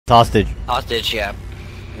hostage. Hostage, yeah.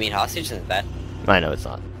 I mean, hostage isn't bad. I know it's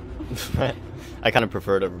not. I kind of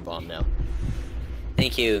prefer it over bomb now.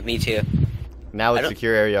 Thank you, me too. Now it's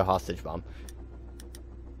secure area hostage bomb.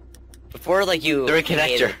 Before, like, you... They're a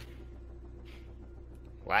connector.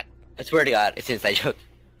 What? I swear to God, it's an inside joke.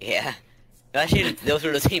 Yeah. Actually, those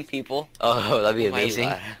were the same people. Oh, that'd be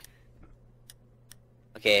amazing.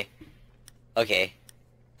 Okay. Okay.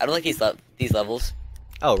 I don't like these levels.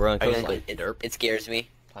 Oh, we're on coastline. It scares me.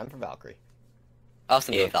 Time for Valkyrie. I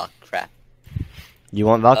also go Valk. Crap. You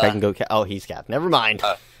want Valk? I can go. Oh, he's Cap. Never mind.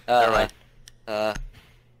 Never mind.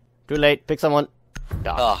 Too late. Pick someone.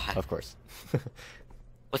 Doc. Oh. Of course.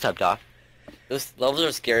 What's up, Doc? Those levels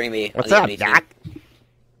are scaring me. What's up, Doc?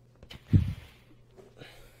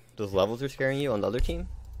 Those levels are scaring you on the other team?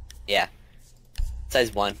 Yeah.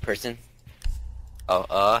 Size 1 person.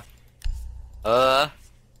 Oh, yeah,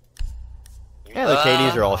 the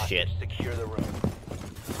KDs are all shit. Secure the room.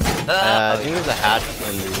 I think there's a hatch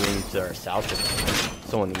in the room to our south.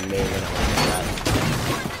 Someone may or may not like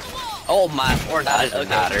that. Oh my, or not. Doesn't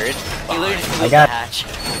matter. He literally just blew up the hatch.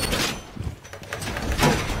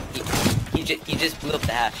 He just blew up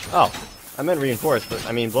the hatch. Oh, I meant reinforced, but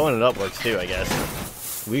I mean blowing it up works too, I guess.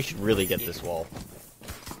 We should really get this wall.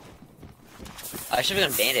 I should have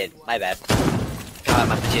gone banded. My bad. God,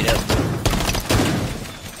 my potato.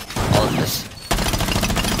 All of this.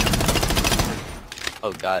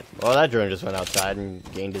 Oh god. Well, that drone just went outside and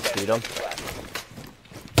gained his freedom.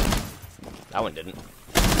 That one didn't.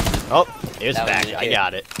 Oh, it's back. I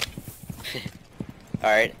got it.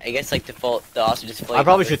 Alright, I guess like default, the hostage is I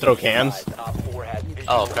probably should throw cams.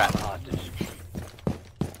 Oh crap.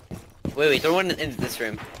 Wait, throw one into this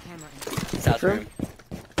room. South room.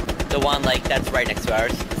 The one like that's right next to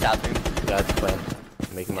ours, the south room. That's the plan.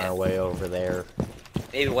 Making my way over there.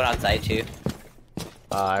 Maybe one outside too.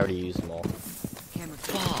 I already used them all.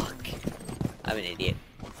 Fuck. I'm an idiot.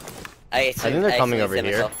 I think they're coming over here.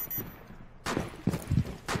 Myself.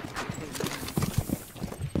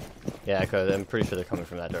 Yeah, cause I'm pretty sure they're coming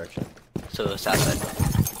from that direction. So the south side.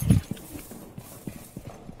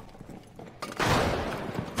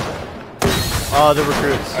 Oh, the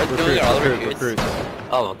recruits. Recruits.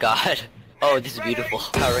 Oh god. Oh, this is beautiful.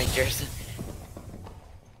 Power Rangers.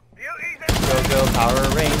 Go, Power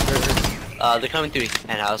Rangers. They're coming through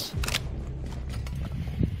penthouse.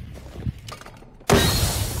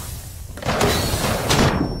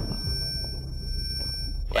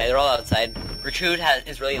 Yeah, they're all outside. Recruit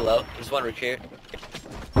is really low. There's one recruit.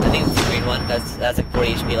 I think it's the green one. That's like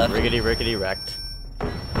 40 HP left. Rickety wrecked.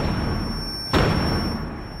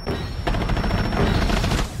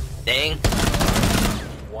 Dang.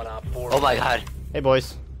 Oh my god. Hey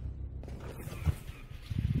boys.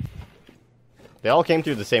 They all came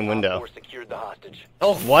through the same window.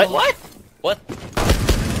 Oh, what? What?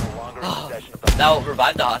 Oh, now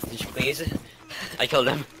revive the hostage, please. I killed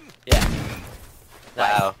him. Yeah.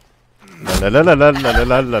 Wow. La la la la la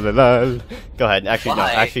la la la la. Go ahead. Actually, no.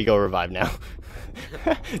 Actually, go revive now.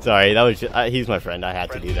 Sorry, that was just, he's my friend. I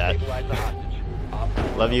had to do that.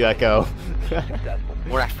 Love you, Echo.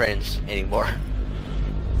 We're not friends anymore.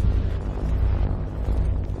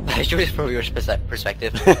 I should from your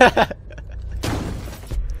perspective.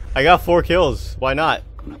 I got 4 kills. Why not?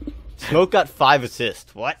 Smoke got 5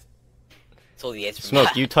 assists. What?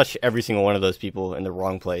 Smoke, you touched every single one of those people in the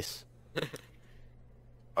wrong place.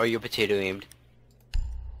 Or you potato aimed?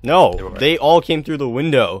 No, they all came through the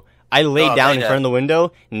window. I laid down in front of the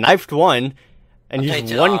window, knifed one, and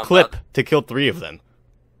used one clip to kill 3 of them.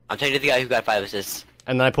 I'm talking to the guy who got 5 assists.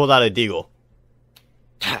 And then I pulled out a deagle.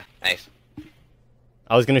 Nice.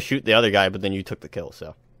 I was gonna shoot the other guy, but then you took the kill,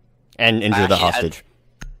 so. And injure the hostage.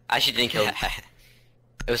 I actually didn't kill him.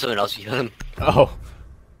 It was someone else who killed him. Oh.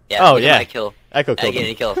 Yeah, yeah. Kill. Echo killed him.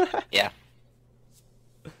 I kill. Yeah.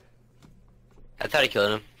 I thought I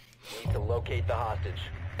killed him. Need to locate the hostage.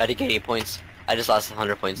 I did get 8 points. I just lost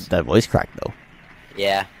 100 points. That voice cracked, though.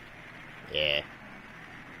 Yeah. Yeah.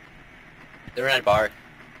 They're in a bar.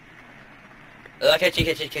 Oh,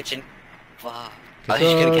 kitchen. Fuck. I was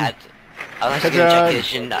just gonna catch. I was just gonna check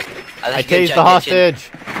kitchen. I tased the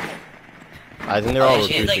hostage. I think they're all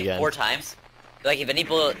recruits like again. 4 times. Like if any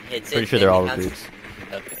bullet hits it. Pretty sure they're all recruits.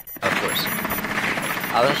 Okay, of course.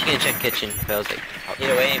 I was actually gonna check kitchen, but I was like,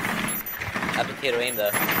 potato aim. I have potato aim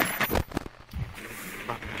though.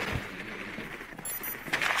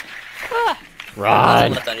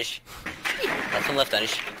 Run. That's one left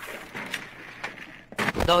unish.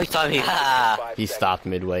 No, he saw me. He stopped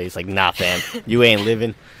midway. He's like, nah, fam. You ain't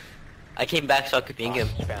living. I came back so I could ping him.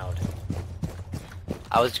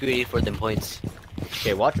 I was greedy for them points.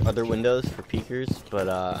 Okay, watch other windows for peekers, but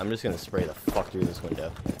I'm just gonna spray the fuck through this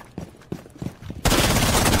window.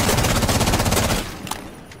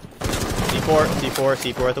 C4,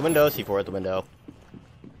 C4, C4 at the window, C4 at the window.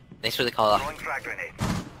 Thanks for the call off.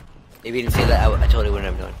 Maybe you didn't say that, I totally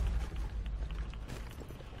wouldn't have done.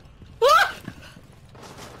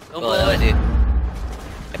 Well, I did.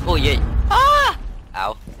 I pull you. Ah!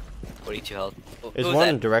 Ow. 42 health. There's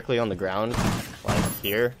one directly on the ground, like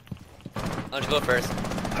here. I'll just go first.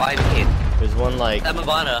 Why me? There's one like I'm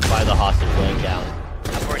Ivana. by the hostage laying down.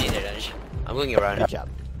 I'm already in there, Dunge. I'm going around. Good job.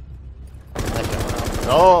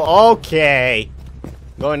 Oh, okay.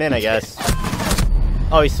 Going in, I guess.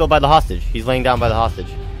 Oh, he's still by the hostage. He's laying down by the hostage.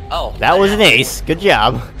 Oh. That was an ace. Good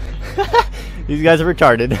job. These guys are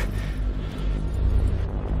retarded.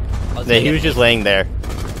 Yeah, he was just laying there.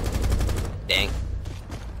 Dang.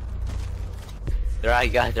 They're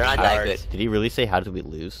not that good. Did he really say, how did we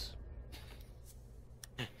lose?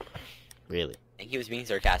 Really? I think he was being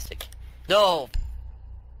sarcastic. No!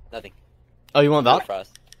 Nothing. Oh, you want I'm Valk? going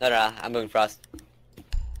Frost. No, I'm going Frost.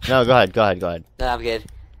 No, go ahead, go ahead, go ahead. No, I'm good.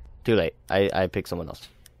 Too late. I picked someone else.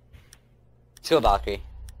 Let's go Valkyrie.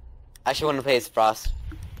 I actually want to play as Frost.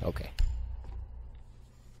 Okay.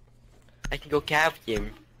 I can go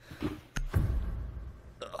Captain.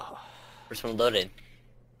 First one loaded.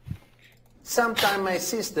 Sometime my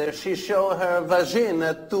sister, she show her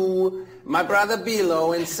vagina to my brother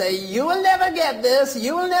Bilo and say, you will never get this,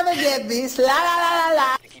 you will never get this, la la la la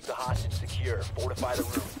la. To keep the hostage secure, fortify the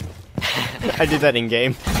room. I did that in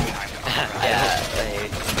game. Yeah.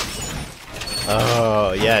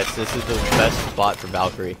 Oh, yes, this is the best spot for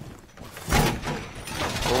Valkyrie.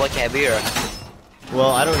 Well, what can I be?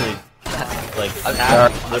 Well, I don't really, like,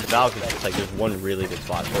 have, with Valkyrie, it's like there's one really good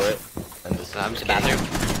spot for it. And this I'm just bathroom.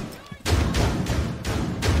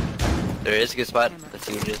 There is a good spot. Let's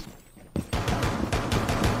see what it is.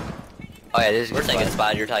 Oh yeah, this is the second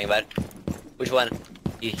spot you're talking about. Which one?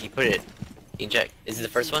 You put it. You can check. Is it the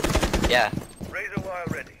first one? Yeah. Razor wire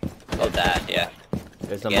ready. Oh, that, yeah.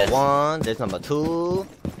 There's number 1, there's number 2.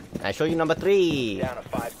 I show you number 3. Down to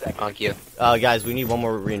 5 seconds. Thank you. Guys, we need one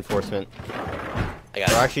more reinforcement. I got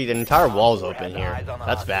Or it. actually, the entire wall's open here.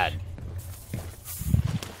 That's bad.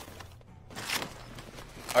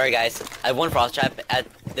 Alright guys, I have one frost trap at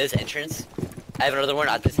this entrance. I have another one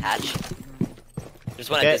at this hatch. There's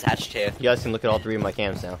one at Okay. this hatch too. You guys can look at all 3 of my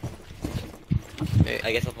cams now.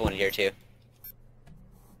 I guess I'll put one here too.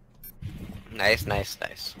 Nice, nice,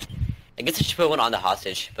 nice. I guess I should put one on the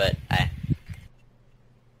hostage, but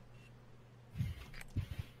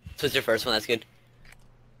So it's your first one, that's good.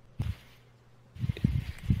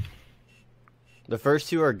 The first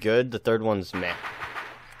 2 are good, the third one's meh.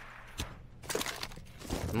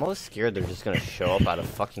 I'm always scared they're just gonna show up out of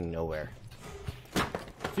fucking nowhere.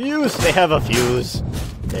 Fuse! They have a fuse!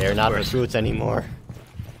 They're not recruits anymore.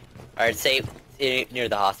 Alright, stay near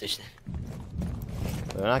the hostage.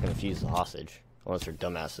 They're not gonna fuse the hostage. Unless they're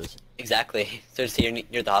dumbasses. Exactly. So stay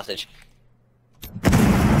near the hostage.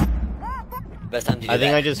 Best time to do I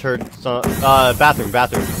think that. I just heard some, bathroom.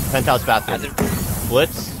 Penthouse bathroom.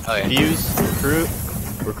 Blitz, Oh, yeah. fuse,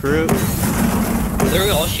 recruit. They're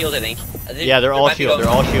all shield, I think. Yeah, they're all about to shield, go-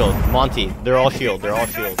 they're all shield. Monty, they're all shield. I'm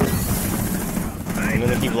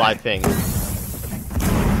gonna keep live ping.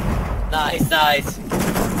 Nice, nice.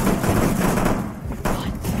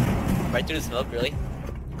 What? Right through the smoke, really?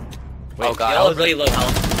 Wait, Oh god, how I have is really low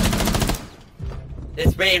health.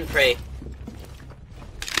 It's spray and pray.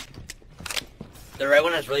 The right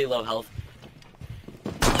one has really low health.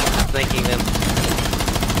 I'm flanking them.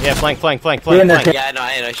 Yeah, flank. Yeah,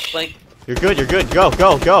 I know. Flank. You're good, go.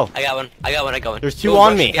 I got one. There's 2 Go,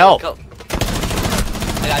 on rush, me, go, help. go.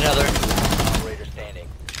 I got another. Operator standing.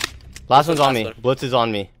 Last one's on Last me. one. Blitz is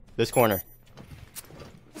on me. This corner.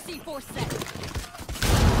 C4 set.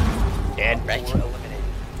 Dead. Right. 4 eliminated.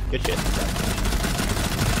 Good shit.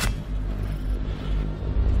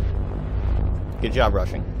 Good job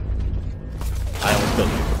rushing. I almost killed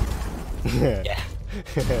you. Yeah.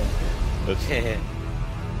 Oops.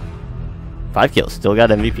 5 kills. Still got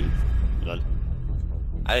MVP. Lol.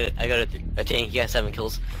 I got a tank. You got 7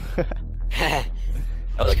 kills. That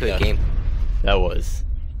was a quick game. That was.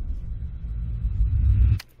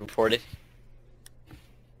 Reported.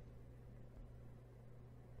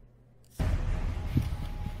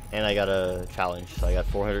 And I got a challenge, so I got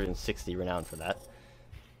 460 renown for that.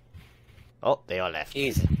 Oh, they all left.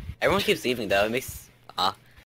 Jeez. Everyone keeps leaving though. It makes